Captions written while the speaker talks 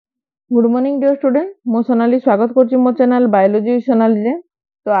Good morning dear student मो सोनाली स्वागत करछि मो चैनल बायोलॉजी सोनाली रे।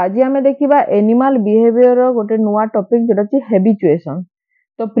 तो आज आम देखा एनिमल बिहेवियर गोटे नुआ टॉपिक जोटा छि हैबिचुएशन।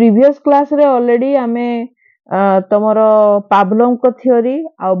 तो प्रीवियस क्लास रे ऑलरेडी आमे तमर पावलोव को थ्योरी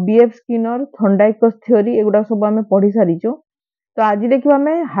आ बीएफ स्किनर थॉर्नडाइकस थ्योरी एगुडा सब आमे पढ़ी सारिचो। तो आज देखिबा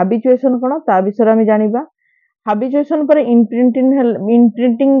आमे हैबिचुएशन कोन ता विषय आमे जानिबा। हैबिचुएशन पर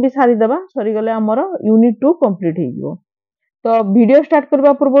इनप्रिंटिंग भी सारी दबा सरी गले हमर यूनिट 2 कंप्लीट हे जिवो। तो वीडियो स्टार्ट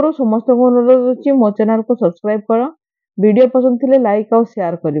करबा पूर्व समस्त को अनुरोध अछि मो चैनल को सब्सक्राइब करो, वीडियो पसंद थिले लाइक और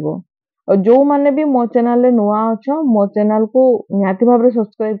शेयर करिवो और जो माने भी मो चैनल रे नुआ अछो मो चैनल को निहाती भाबरे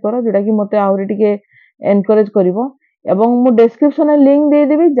सब्सक्राइब करो जेटा कि मते आउरी टिके एनकरेज करिवो एवं मु डिस्क्रिप्शन में लिंक दे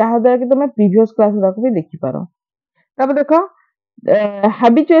देबी जहा द्वारा कि तुम प्रीवियस क्लास को भी देखि पारो। तब देखो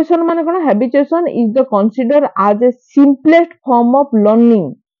हैबिचुएशन माने कोन habituation is the consider as a simplest form of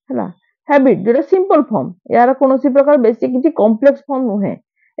learning हला हैबिट जोटा सिंपल फॉर्म यार कौन प्रकार बेसी किसी कॉम्प्लेक्स फॉर्म नुहे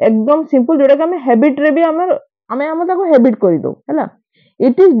एकदम सिंपल जोटा कि हमें हैबिट रे भी हमें ताको हैबिट कर दो हैला।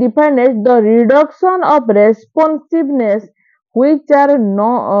 It is defined as the reduction of responsiveness which are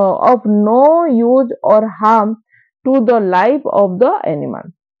of no use और harm to the life of the animal.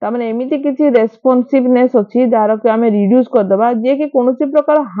 तामाने एमिति किछि रेस्पॉन्सिवनेस अछि जारो कि हमें रिड्यूस कर दबा जे कि कोनोसी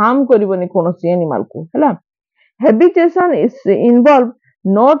प्रकार हार्म करबोनी कोनोसी एनिमल को हैला। Habituation is involve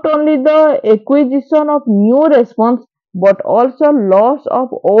not only the acquisition of new response but also loss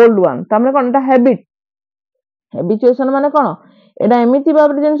of old one। तामने cone Etah habit habituation माने कोन एटा एमिति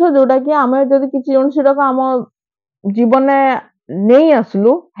बाबरे जिंस जोटा कि आमे जदी किछि जिंसटा को हम जीवन में नहीं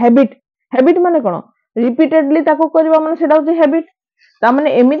आसलु हैबिट हैबिट माने कोन रिपीटेडली ताको करबा माने सेटा होची हैबिट।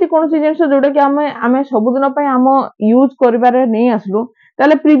 तामने एमिति कोनसी जिंस जोटा कि आमे सब दिन पय हम यूज करबारे नहीं आसलु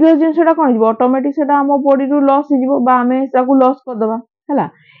ताले प्रीवियस जिंसटा कोन हिबो ऑटोमेटिक सेटा हम बॉडी रु लॉस हिबो बा आमे ताको लॉस कर दबा हैला।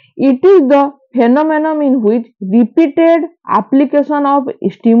 It is the phenomenon in which repeated application of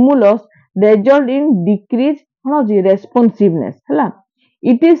stimulus result in decreased responsiveness हैला।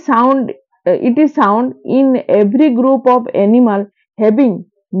 It is sound in every group of animal having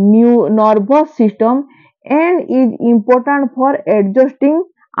new nervous system and is important for adjusting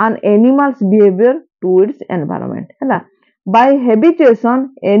an animal's behavior to its environment हैला। By habituation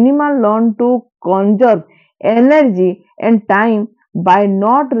animal learn to conserve energy and time by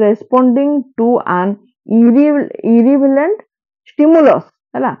not responding to an irrelevant stimulus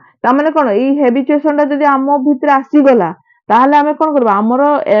हैला। ता माने कोन ई habituation ता जदी हमो भितर आसी गला ताहले हमें कोन करबा हमरो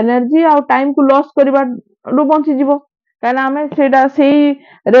एनर्जी आ टाइम को लॉस करबा रु बंची जीवो काना हमें सेटा सेही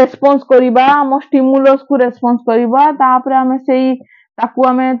रेस्पॉन्स करबा हम स्टिमुलस को रेस्पॉन्स करबा तापर हमें सेही ताकू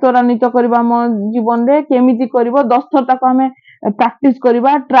हमें त्वरान्वित करबा हम जीवन रे केमिति करबो 10 थर ताकू हमें प्रैक्टिस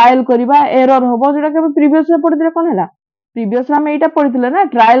करबा ट्रायल करबा एरर होबो जेटा के प्रीवियस रे पढिले कोन हैला प्रीवियस में एटा पढिथिले ना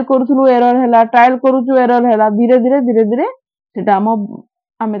ट्रायल करूथुलु एरर हैला ट्रायल करूचु एरर हैला धीरे धीरे सेटा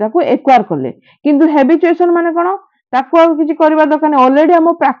हम ताको एक्वायर करले। किंतु हैबिचुएशन माने कोन ताको आ किछि करबा दरकार नै ऑलरेडी हम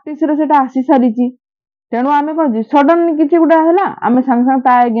प्रैक्टिस रे सेटा आसी सारिची तेनु आमे कोन सडन किछि गुडा हैला आमे संग संग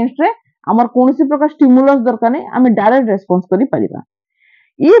ता अगेंस्ट रे हमर कोनसी प्रकार स्टिमुलस दरकार नै आमे डायरेक्ट रेस्पॉन्स करि परिबा।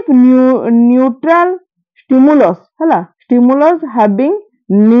 इफ न्यूट्रल स्टिमुलस हैला स्टिमुलस हैविंग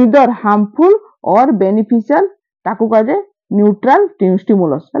नीदर हार्मफुल और बेनिफिशियल ताकू कहे न्यूट्रल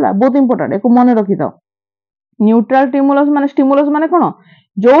स्टिमुलस हैला बहुत इंपोर्टेंट एको मन रखि थाओ। न्यूट्रल स्टिमुलस माने कोन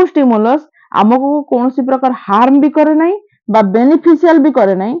जो स्टिमुलस हमको कोनोसी प्रकार हार्म भी करे नाही बा बेनिफिशियल भी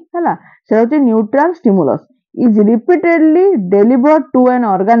करे नाही हैला से होती neutral stimulus is repeatedly delivered to an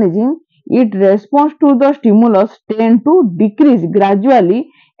organism it response to the stimulus tend to decrease gradually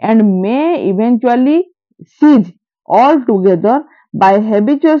and may eventually seize all together. By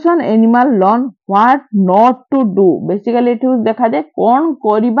habituation animal learn what not to do basically एठी देखा जाए कोन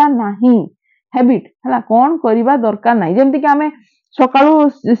करिबा नाही habit हैला कोन करिबा दरकार नाही जेमति कि हमें सकाळू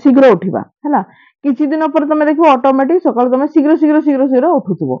शीघ्र उठिबा हैला किछि दिन पर तमे देखिबो ऑटोमेटिक सकाळू तमे शीघ्र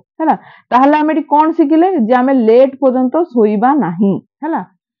उठुथबो हैला ताहले हमें एठी कोन सिखिले जे हमें लेट पर्यंत सोइबा नाही हैला।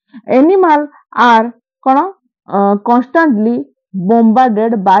 Animal are cone constantly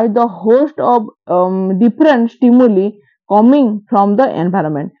bombarded by the host of different stimuli coming from the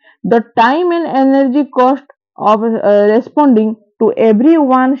environment. The time and energy cost of responding to every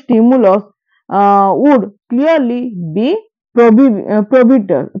one stimulus would clearly be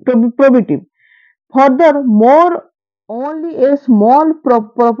prohibitive. Furthermore, only a small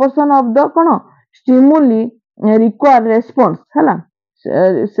proportion of the stimuli require response हैला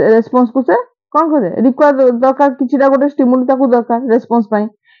response को से कौन करे require दरकार किछिटा गोटे stimuli ताकू दरकार response pi.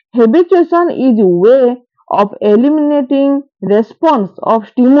 Habituation is way of eliminating response of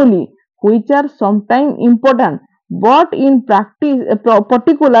stimuli which are sometimes important but in practice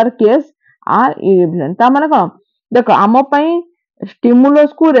particular case are irrelevant। ता माने कोन देखो आम पई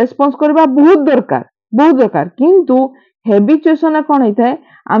स्टिमुलस को रेस्पॉन्स करबा बहुत दरकार किंतु हैबिचुएशन कौन होता है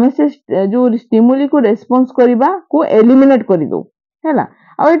आमे से जो स्टिमुली को रेस्पॉन्स करबा को एलिमिनेट कर दो हैला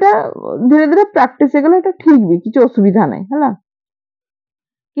आ एटा धीरे धीरे प्रैक्टिस हे गला एटा ठीक भी किछ असुविधा नै हैला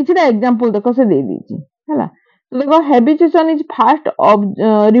किछटा एग्जांपल देखो से दे दीची हैला तो देखो habituation is first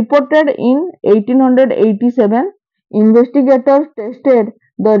reported in 1887 investigators tested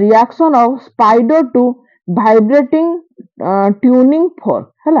the reaction of spider to vibrating tuning fork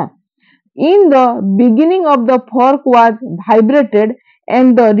हैला in the beginning of the fork was vibrated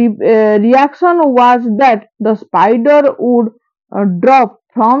and the reaction was that the spider would drop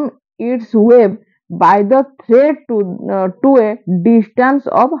from its web by the thread to a distance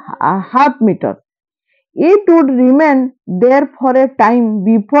of half meter. It would remain there for a time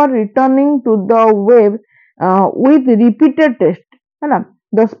before returning to the web with repeated tests.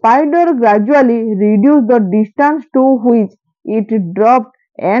 The spider gradually reduced the distance to which it dropped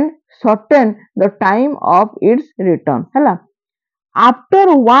and shortened the time of its return.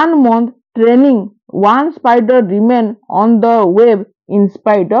 After 1 month training, one spider remained on the web in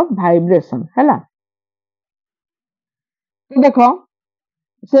spite of vibration. देखो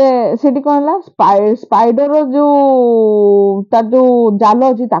से कौन है spider जो तार जो जाल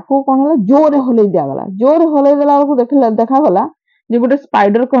अच्छी कौन है जोर हल दिगला जोर हल देला देखा गला जे गोटे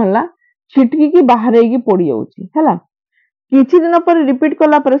स्पाइडर कौन है छिटकी बाहर पड़ जाऊँगी किछि दिन पर रिपीट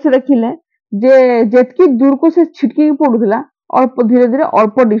कला पर से देखिले जे जेतकी दूर को से छिटकी पड़ुला अल्प धीरे धीरे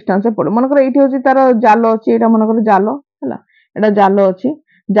अल्प डिस्टेंस पड़े मनकर ये हूँ तार जाल अच्छी यहाँ मनकर जाल है एटा जाल अच्छी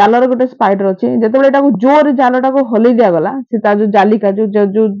जालर गोटे स्पाइडर अच्छी जो जोर जालटा को हल दिगला से तार जो जालिका जो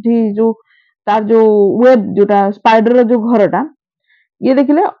जो जो तार जो वेब जोटा स्पाइडर जो घरटा ये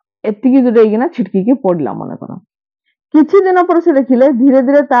देखिले एतिकी दूर छिटकी पड़ा मनकर किछि दिन पर से देखिले धीरे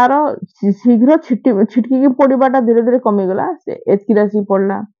धीरे तार शीघ्र छिटकी पड़ाटा धीरे धीरे कमीगला से एतकी राशि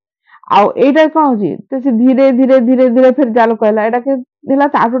पड़ला आउ एटा कौन होची तो से धीरे धीरे धीरे धीरे फिर जाल कहला एटा के दिला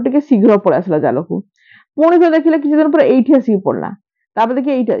ताटो टिके शीघ्र पड़ आसला जाल को पुणी फिर देखिले किछि दिन पर एठी आसी पड़ला तापर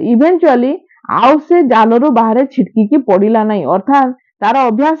देखिए एटा इवेंचुअली आउ से जालरू बाहर छिटकी पड़िला नहीं अर्थात तार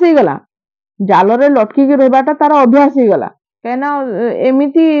अभ्यास हो गला जाल रे लटकी रहबाटा तार अभ्यास हो गला कहना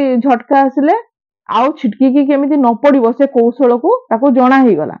एमिति झटका आसले आउ छिटकी केमिति न पड़िबो से कौशल को ताको जणा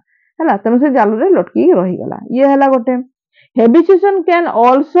ही गला हैला तेनु से जाल रे लटकी रही गला ये हैला गोटे habituation can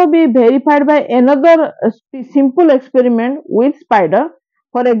also be verified by another simple experiment with spider.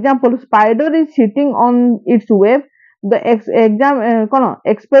 For example, spider is sitting on its web. The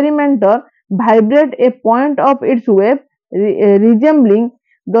experimenter vibrate a point of its web resembling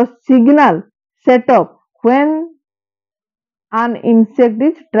the signal set up when an insect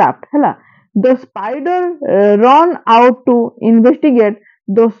is trapped. The spider run out to investigate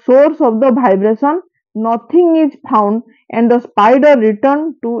the source of the vibration. Nothing is found and the spider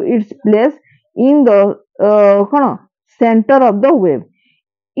returned to its place in the center of the web.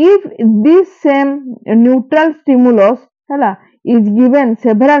 If this same neutral stimulus is given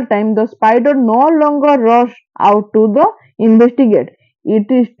several times, the spider no longer rush out to the investigate.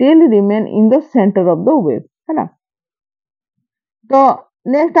 It is still remain in the center of the web. तो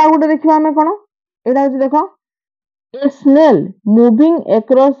next आ गोटे देखिबा हमें कोन एटा होची देखो a snail moving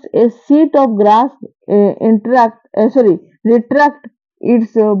across a sheet of grass retract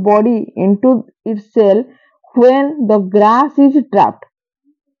its body into its shell when the grass is trapped.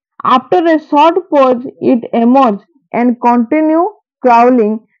 After a short pause, it emerges and continue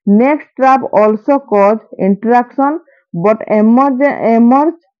crawling. Next trap also cause interaction but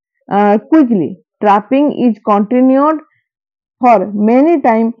emerge quickly. Trapping is continued for many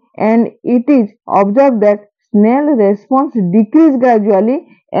times and it is observed that snail response decrease gradually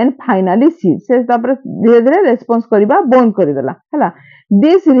and finally cease. से तापर धीरे धीरे response करिबा बंद करि देला हैला.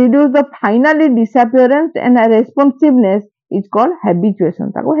 This reduce the finally disappearance and responsiveness is called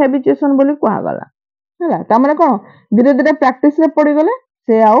habituation. ताको habituation बोली कहा गला हैला. ता माने कोन धीरे धीरे प्रैक्टिस रे पड़ी गले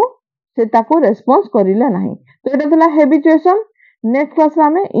से आउ से ताको response करिला नाही. तो एटा थला habituation. नेक्स्ट क्लास रे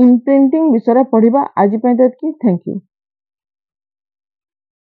हमें imprinting विषय रे पढिबा. आज पय तक थैंक यू.